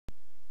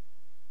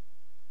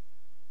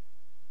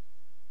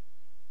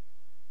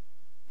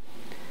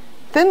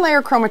Thin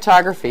layer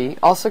chromatography,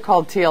 also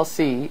called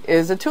TLC,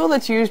 is a tool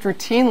that's used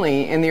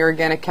routinely in the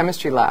organic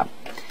chemistry lab.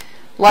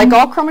 Like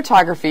all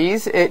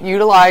chromatographies, it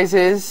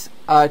utilizes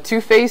a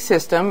two-phase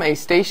system, a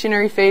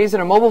stationary phase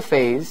and a mobile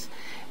phase,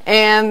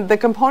 and the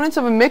components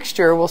of a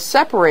mixture will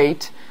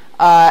separate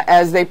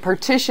as they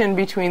partition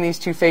between these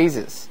two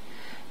phases.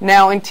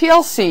 Now in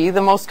TLC,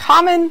 the most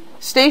common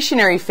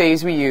stationary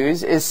phase we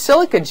use is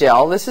silica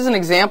gel. This is an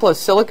example of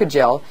silica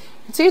gel.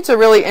 You can see it's a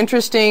really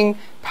interesting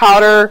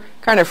powder,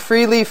 kind of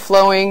freely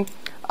flowing.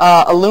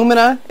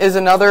 Alumina is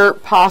another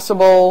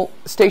possible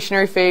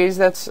stationary phase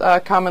that's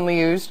commonly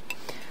used.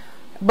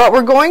 But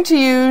we're going to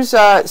use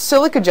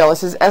silica gel.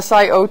 This is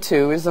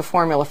SiO2 is the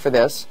formula for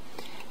this.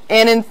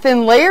 And in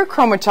thin layer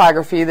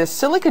chromatography, the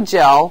silica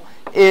gel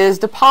is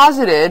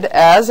deposited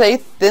as a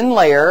thin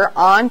layer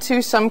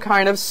onto some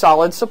kind of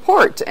solid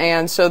support.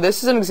 And so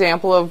this is an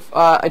example of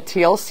a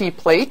TLC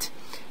plate.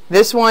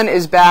 This one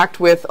is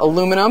backed with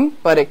aluminum,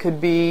 but it could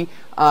be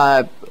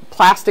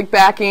plastic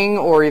backing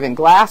or even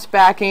glass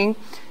backing.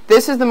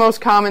 This is the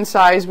most common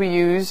size we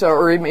use,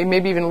 or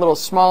maybe even a little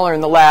smaller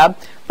in the lab,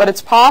 but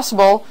it's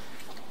possible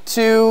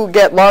to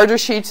get larger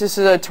sheets. This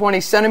is a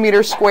 20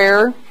 centimeter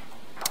square,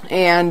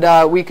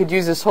 and we could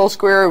use this whole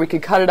square, or we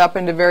could cut it up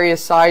into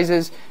various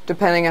sizes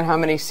depending on how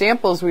many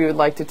samples we would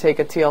like to take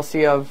a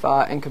TLC of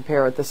and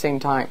compare at the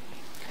same time.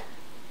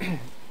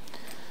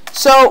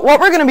 So what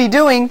we're going to be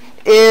doing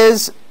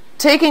is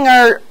taking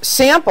our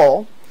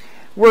sample.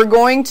 We're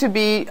going to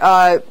be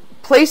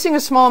placing a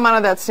small amount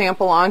of that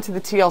sample onto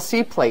the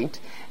TLC plate,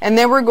 and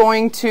then we're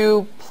going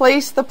to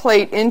place the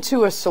plate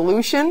into a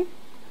solution,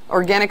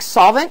 organic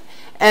solvent,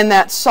 and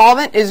that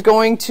solvent is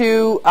going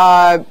to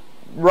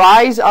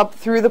rise up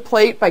through the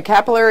plate by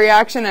capillary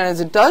action, and as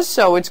it does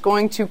so, it's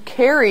going to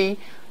carry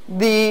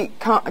the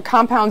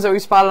compounds that we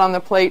spotted on the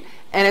plate,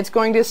 and it's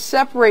going to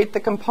separate the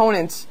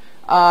components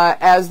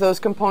as those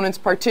components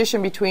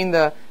partition between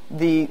the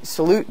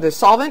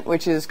solvent,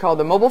 which is called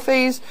the mobile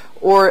phase,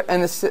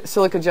 and the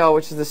silica gel,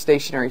 which is the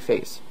stationary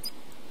phase.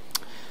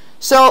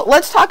 So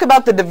let's talk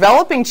about the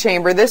developing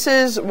chamber. This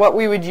is what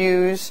we would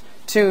use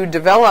to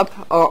develop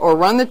or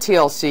run the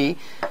TLC.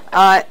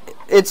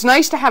 It's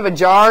nice to have a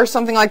jar,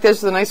 something like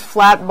this, with a nice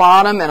flat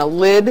bottom and a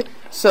lid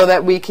so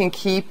that we can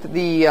keep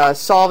the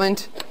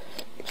solvent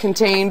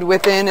contained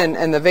within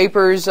and the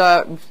vapors,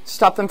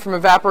 stop them from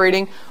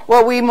evaporating.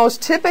 What we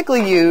most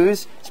typically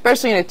use,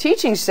 especially in a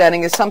teaching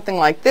setting, is something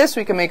like this.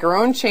 We can make our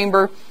own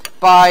chamber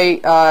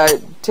by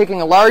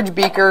taking a large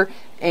beaker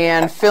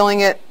and filling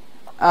it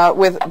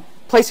with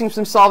placing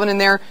some solvent in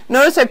there.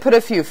 Notice I put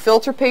a few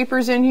filter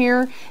papers in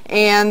here,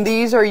 and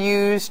these are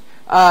used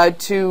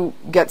to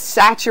get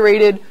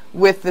saturated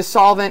with the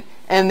solvent,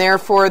 and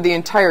therefore the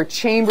entire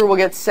chamber will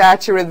get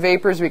saturated with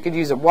vapors. We could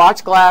use a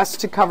watch glass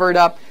to cover it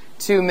up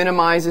to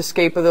minimize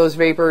escape of those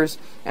vapors,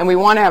 and we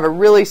want to have a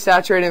really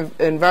saturated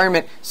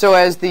environment so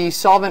as the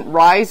solvent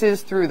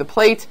rises through the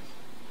plate,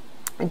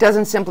 it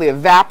doesn't simply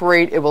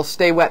evaporate, it will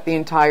stay wet the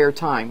entire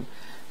time.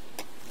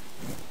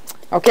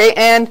 Okay,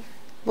 and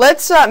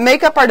let's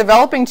make up our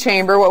developing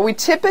chamber. What we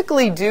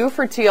typically do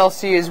for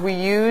TLC is we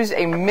use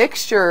a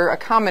mixture, a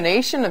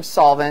combination of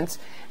solvents,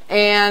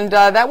 and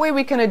that way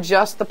we can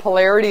adjust the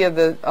polarity of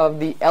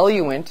the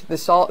eluent, the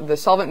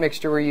solvent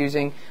mixture we're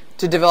using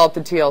to develop the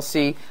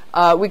TLC.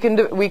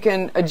 We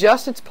can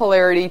adjust its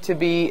polarity to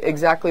be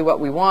exactly what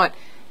we want,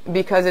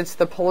 because it's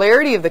the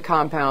polarity of the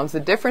compounds, the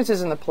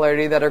differences in the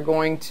polarity, that are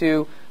going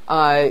to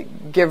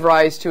give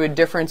rise to a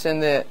difference in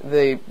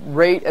the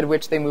rate at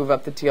which they move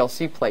up the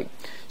TLC plate.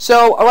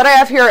 So what I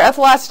have here are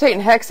ethyl acetate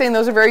and hexane.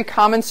 Those are very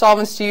common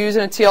solvents to use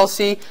in a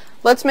TLC.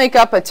 Let's make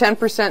up a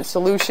 10%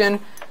 solution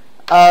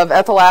of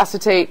ethyl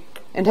acetate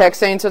and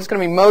hexane. So it's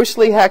going to be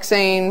mostly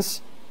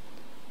hexanes.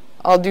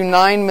 I'll do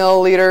 9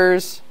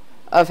 milliliters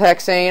of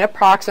hexane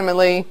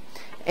approximately,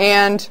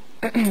 and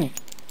 10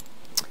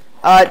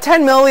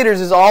 milliliters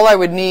is all I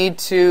would need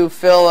to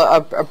fill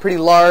a pretty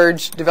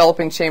large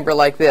developing chamber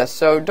like this.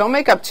 So don't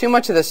make up too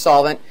much of this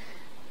solvent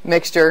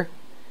mixture.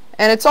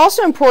 And it's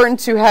also important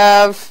to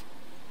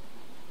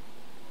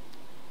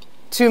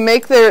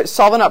make the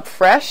solvent up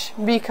fresh,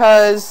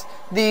 because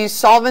these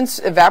solvents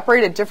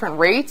evaporate at different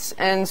rates,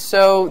 and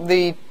so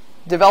the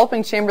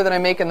developing chamber that I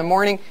make in the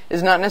morning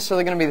is not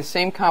necessarily going to be the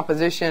same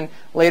composition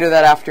later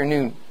that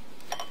afternoon.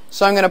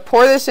 So I'm going to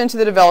pour this into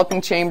the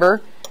developing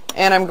chamber,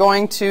 and I'm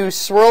going to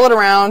swirl it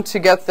around to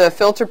get the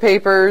filter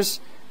papers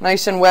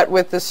nice and wet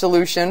with the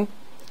solution.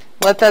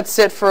 Let that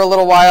sit for a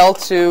little while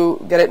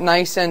to get it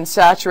nice and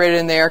saturated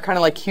in there, kind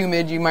of like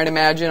humid, you might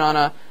imagine, on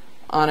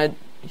a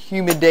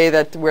humid day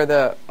where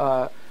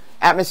the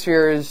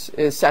atmosphere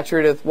is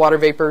saturated with water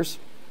vapors.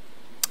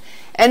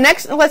 And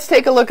next, let's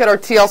take a look at our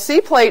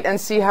TLC plate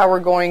and see how we're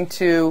going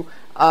to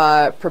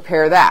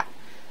prepare that.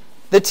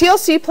 The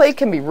TLC plate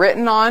can be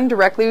written on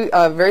directly,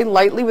 very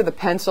lightly with a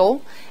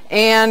pencil,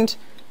 and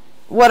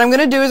what I'm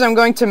going to do is I'm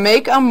going to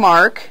make a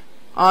mark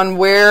on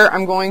where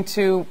I'm going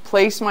to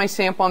place my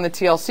sample on the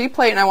TLC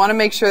plate, and I want to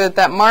make sure that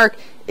that mark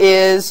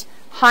is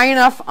high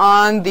enough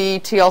on the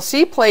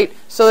TLC plate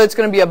so that it's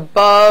going to be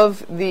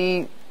above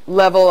the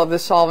level of the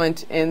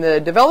solvent in the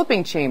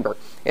developing chamber.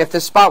 If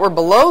the spot were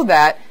below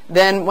that,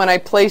 then when I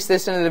place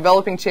this in the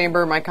developing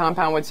chamber, my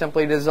compound would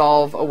simply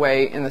dissolve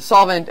away in the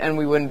solvent and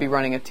we wouldn't be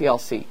running a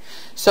TLC.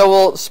 So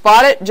we'll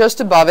spot it just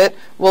above it.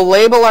 We'll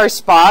label our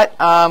spot.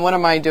 What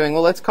am I doing?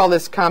 Well, let's call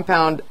this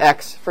compound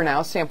X for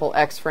now, sample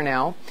X for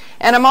now.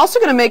 And I'm also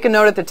going to make a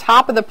note at the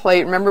top of the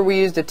plate. Remember, we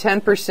used a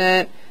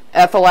 10%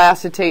 ethyl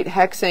acetate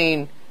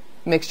hexane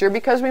mixture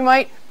because we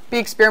might be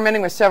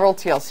experimenting with several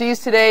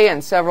TLCs today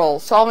and several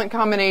solvent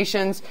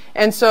combinations,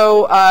 and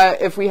so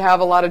if we have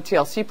a lot of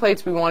TLC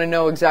plates, we want to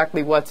know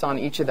exactly what's on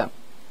each of them.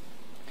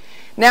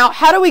 Now,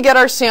 how do we get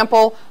our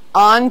sample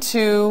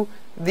onto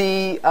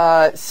the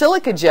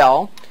silica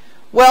gel?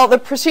 Well, the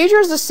procedure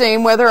is the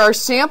same whether our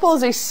sample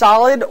is a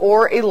solid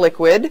or a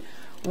liquid.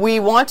 We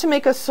want to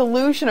make a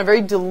solution, a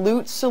very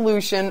dilute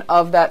solution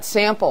of that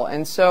sample,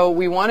 and so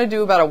we want to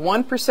do about a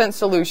 1%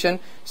 solution.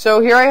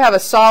 So here I have a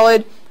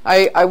solid.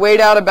 I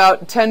weighed out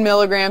about 10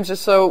 milligrams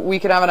just so we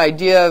could have an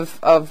idea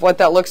of what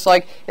that looks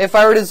like. If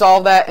I were to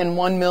dissolve that in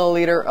 1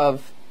 milliliter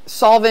of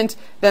solvent,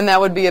 then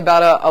that would be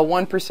about a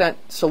 1%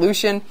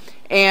 solution.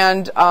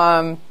 And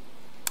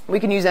we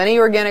can use any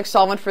organic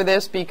solvent for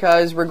this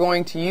because we're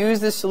going to use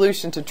this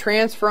solution to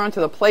transfer onto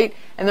the plate,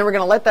 and then we're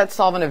going to let that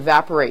solvent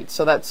evaporate.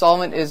 So that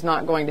solvent is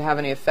not going to have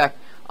any effect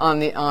on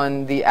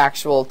the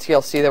actual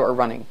TLC that we're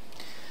running.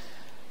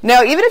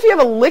 Now, even if you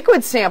have a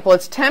liquid sample,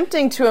 it's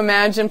tempting to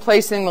imagine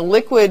placing the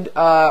liquid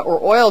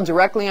or oil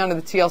directly onto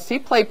the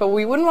TLC plate, but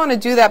we wouldn't want to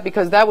do that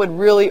because that would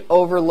really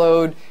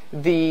overload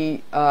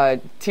the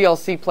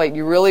TLC plate.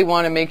 You really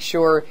want to make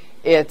sure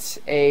it's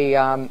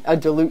a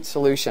dilute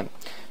solution.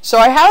 So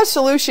I have a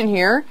solution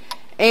here,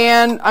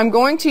 and I'm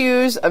going to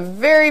use a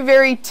very,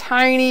 very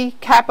tiny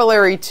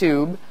capillary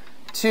tube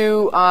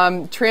to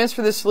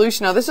transfer the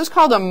solution. Now, this is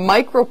called a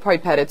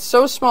micropipette. It's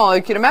so small.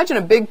 You can imagine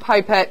a big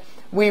pipette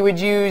we would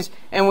use,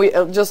 and we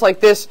just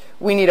like this,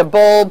 we need a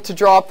bulb to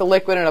draw up the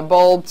liquid and a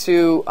bulb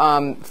to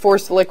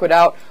force the liquid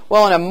out.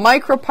 Well, in a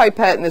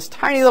micropipette, in this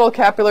tiny little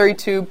capillary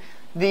tube,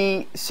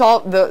 the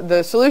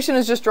solution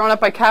is just drawn up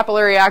by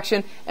capillary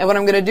action, and what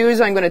I'm going to do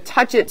is I'm going to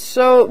touch it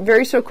so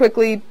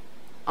quickly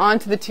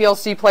onto the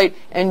TLC plate,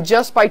 and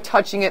just by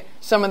touching it,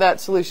 some of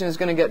that solution is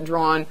going to get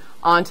drawn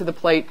onto the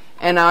plate,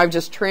 and now I've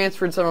just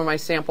transferred some of my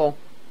sample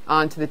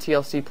onto the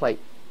TLC plate.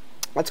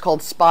 That's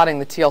called spotting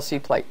the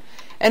TLC plate.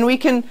 And we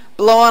can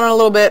blow on it a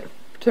little bit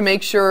to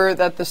make sure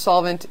that the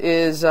solvent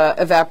is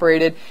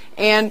evaporated.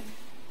 And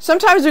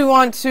sometimes we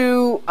want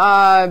to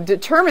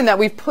determine that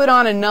we've put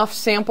on enough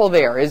sample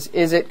there. Is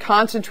it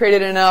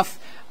concentrated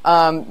enough?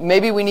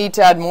 Maybe we need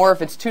to add more.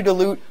 If it's too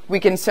dilute, we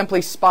can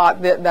simply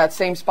spot that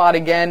same spot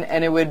again,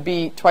 and it would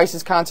be twice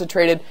as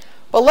concentrated.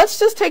 But let's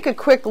just take a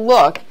quick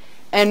look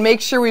and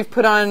make sure we've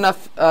put on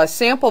enough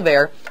sample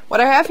there. What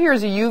I have here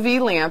is a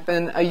UV lamp,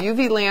 and a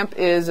UV lamp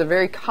is a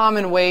very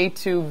common way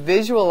to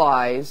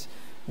visualize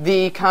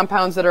the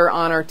compounds that are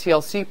on our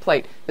TLC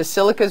plate. The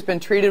silica has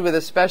been treated with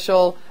a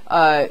special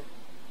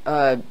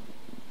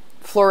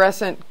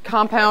fluorescent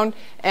compound,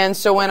 and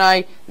so when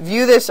I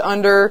view this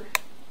under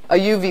a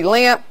UV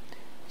lamp,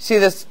 see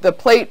this, the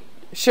plate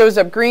shows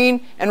up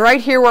green, and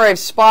right here where I've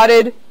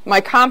spotted my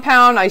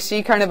compound, I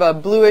see kind of a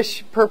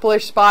bluish,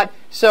 purplish spot.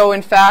 So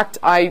in fact,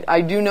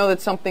 I do know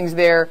that something's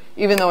there,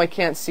 even though I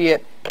can't see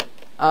it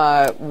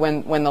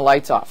when the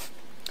light's off.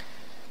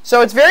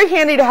 So it's very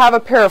handy to have a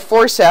pair of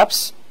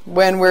forceps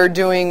when we're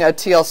doing a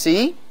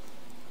TLC,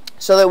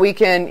 so that we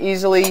can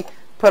easily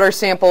put our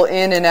sample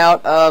in and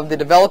out of the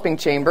developing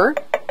chamber.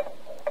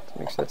 Let's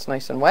make sure that's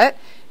nice and wet.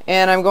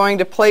 And I'm going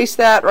to place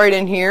that right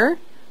in here,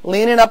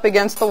 lean it up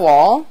against the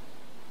wall,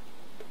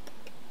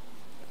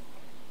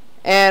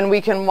 and we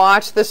can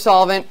watch the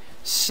solvent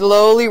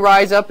slowly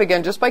rise up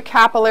again. Just by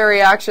capillary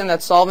action,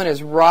 that solvent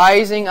is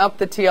rising up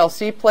the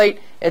TLC plate.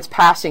 It's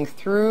passing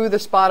through the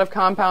spot of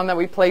compound that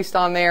we placed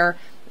on there,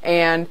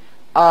 and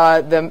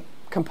the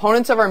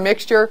components of our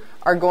mixture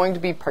are going to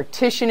be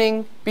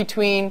partitioning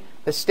between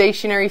the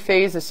stationary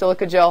phase, the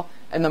silica gel,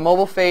 and the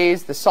mobile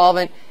phase, the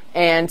solvent,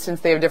 and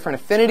since they have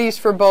different affinities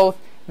for both,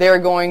 they're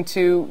going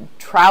to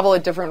travel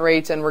at different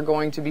rates, and we're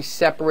going to be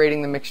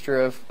separating the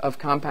mixture of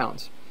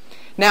compounds.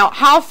 Now,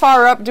 how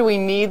far up do we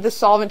need the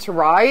solvent to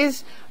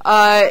rise?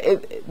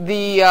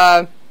 We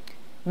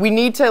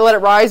need to let it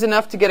rise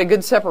enough to get a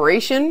good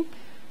separation,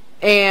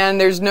 and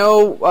there's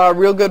no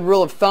real good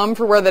rule of thumb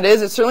for where that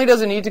is. It certainly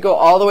doesn't need to go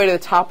all the way to the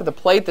top of the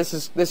plate. This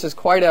is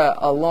quite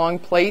a long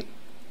plate.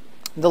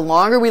 The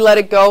longer we let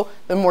it go,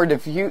 the more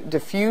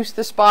diffuse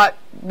the spot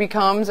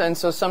becomes, and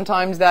so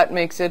sometimes that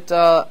makes it,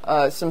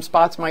 some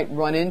spots might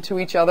run into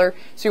each other.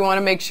 So you want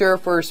to make sure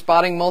if we're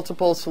spotting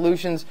multiple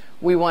solutions,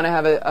 we want to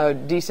have a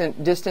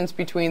decent distance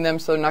between them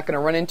so they're not going to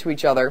run into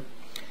each other.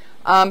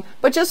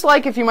 But just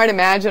like if you might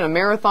imagine a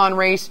marathon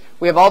race,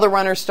 we have all the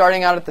runners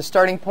starting out at the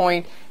starting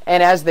point,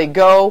 and as they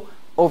go,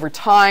 over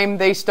time,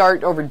 they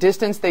start, over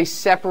distance, they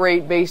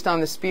separate based on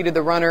the speed of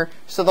the runner.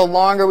 So the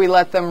longer we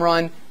let them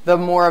run, the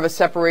more of a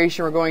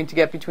separation we're going to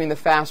get between the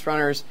fast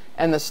runners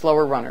and the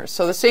slower runners.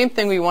 So the same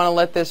thing, we want to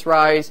let this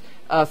rise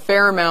a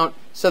fair amount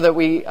so that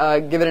we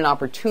give it an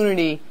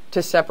opportunity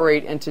to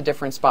separate into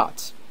different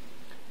spots.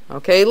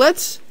 Okay,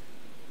 let's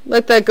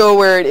let that go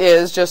where it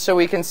is just so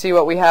we can see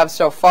what we have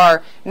so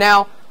far.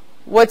 Now,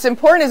 what's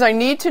important is I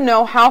need to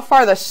know how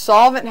far the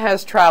solvent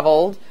has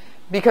traveled,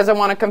 because I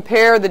want to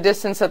compare the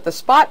distance that the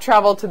spot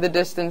traveled to the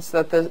distance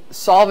that the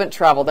solvent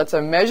traveled. That's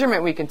a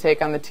measurement we can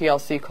take on the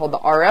TLC called the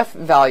RF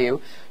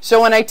value.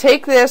 So when I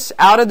take this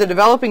out of the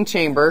developing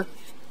chamber,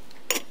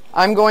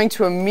 I'm going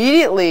to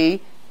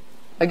immediately,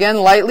 again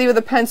lightly with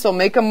a pencil,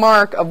 make a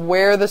mark of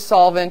where the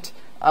solvent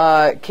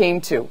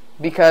came to.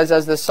 Because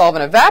as the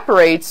solvent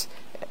evaporates,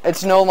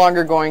 it's no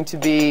longer going to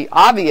be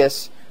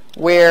obvious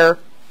where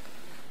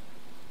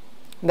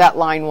that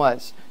line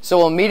was. So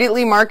we'll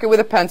immediately mark it with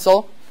a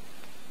pencil.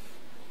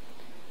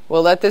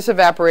 We'll let this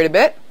evaporate a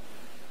bit.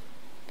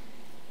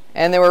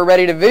 And then we're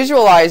ready to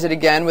visualize it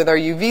again with our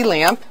UV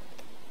lamp.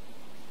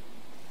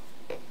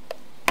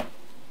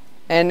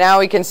 And now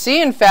we can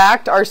see, in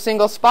fact, our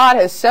single spot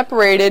has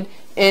separated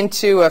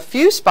into a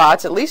few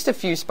spots, at least a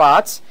few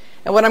spots.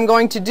 And what I'm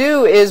going to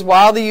do is,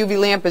 while the UV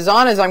lamp is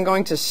on, is I'm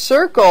going to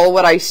circle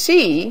what I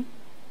see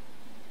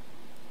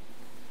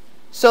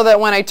so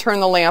that when I turn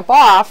the lamp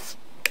off,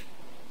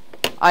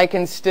 I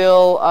can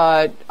still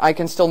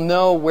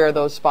know where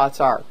those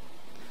spots are.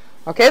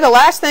 Okay, the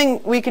last thing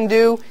we can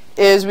do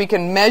is we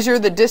can measure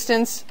the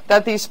distance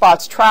that these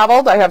spots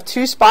traveled. I have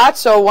two spots,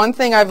 so one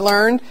thing I've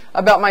learned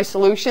about my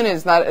solution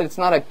is that it's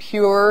not a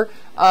pure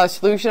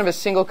solution of a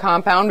single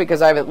compound,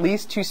 because I have at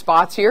least two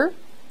spots here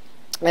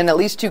and at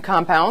least two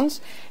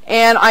compounds.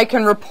 And I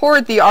can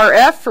report the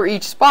RF for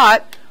each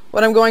spot.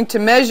 What I'm going to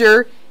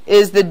measure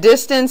is the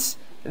distance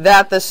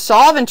that the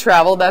solvent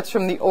traveled. That's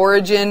from the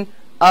origin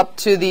up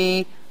to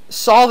the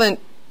solvent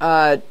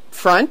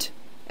front.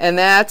 And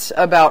that's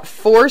about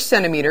 4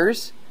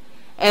 centimeters.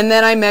 And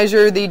then I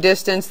measure the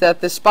distance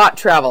that the spot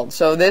traveled.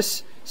 So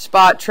this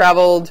spot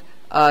traveled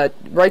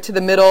right to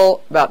the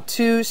middle, about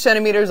 2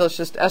 centimeters. Let's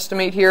just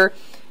estimate here.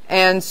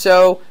 And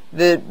so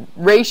the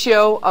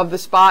ratio of the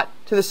spot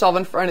to the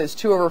solvent front is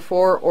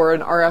 2/4, or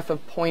an RF of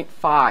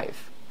 0.5.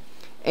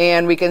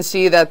 And we can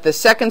see that the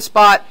second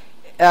spot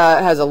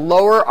has a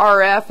lower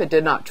RF. It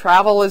did not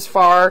travel as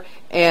far,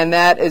 and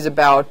that is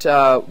about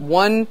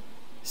 1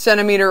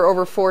 centimeter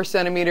over 4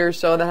 centimeters,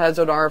 so that has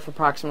an RF of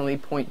approximately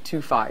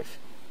 0.25.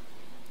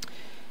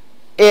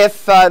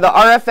 If the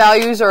RF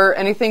values are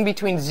anything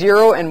between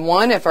 0 and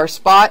 1, if our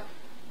spot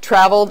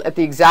traveled at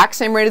the exact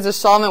same rate as the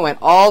solvent, went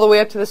all the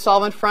way up to the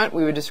solvent front,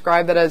 we would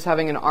describe that as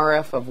having an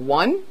RF of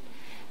 1.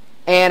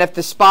 And if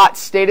the spot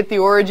stayed at the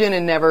origin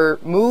and never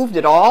moved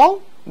at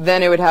all,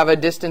 then it would have a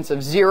distance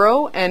of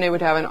 0, and it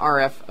would have an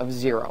RF of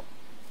 0.